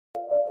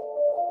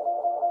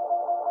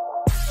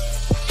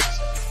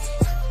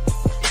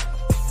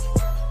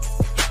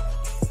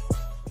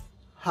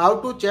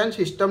How to change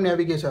system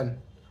navigation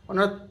on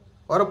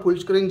a full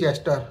screen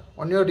gesture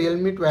on your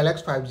Realme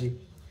 12x 5G.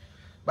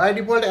 By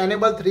default,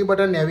 enable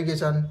 3-button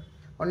navigation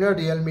on your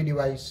Realme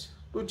device.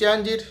 To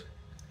change it,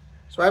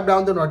 swipe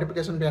down the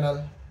notification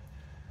panel.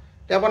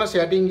 Tap on a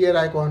setting gear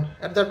icon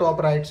at the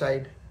top right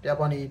side. Tap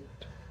on it.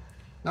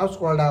 Now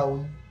scroll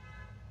down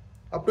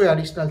up to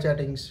additional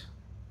settings.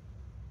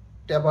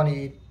 Tap on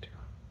it.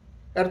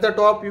 At the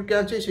top, you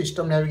can see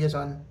system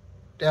navigation.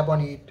 Tap on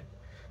it.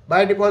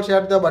 By default,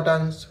 set the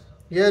buttons.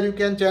 Here you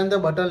can change the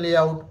button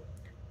layout.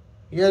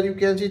 Here you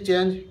can see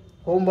change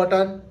home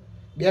button,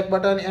 back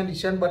button and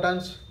recent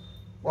buttons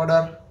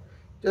order.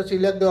 Just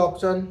select the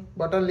option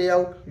button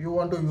layout you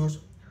want to use.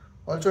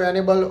 Also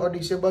enable or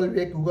disable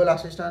wake Google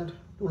Assistant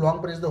to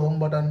long press the home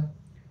button.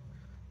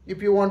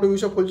 If you want to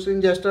use a full screen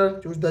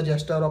gesture, choose the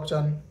gesture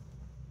option.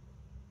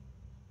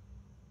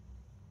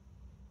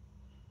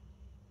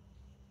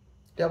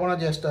 Tap on a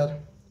gesture.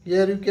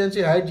 Here you can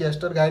see hide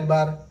gesture guide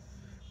bar,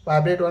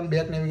 vibrate on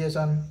back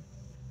navigation.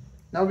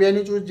 Now when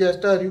you choose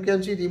gesture, you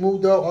can see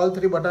remove all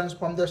 3 buttons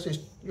from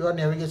your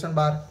navigation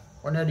bar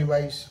on your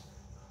device.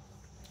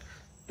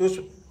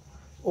 To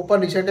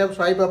open recent app,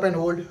 swipe up and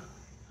hold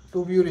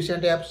to view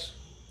recent apps.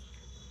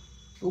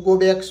 To go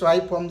back,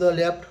 swipe from the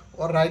left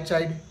or right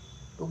side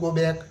to go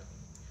back.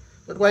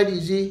 It's quite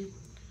easy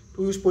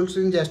to use full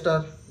screen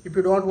gesture. If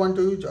you don't want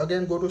to use,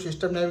 again go to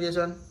system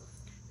navigation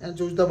and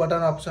choose the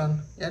button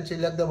option and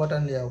select the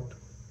button layout.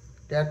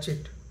 That's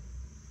it.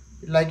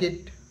 If you like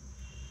it,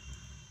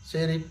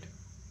 share it.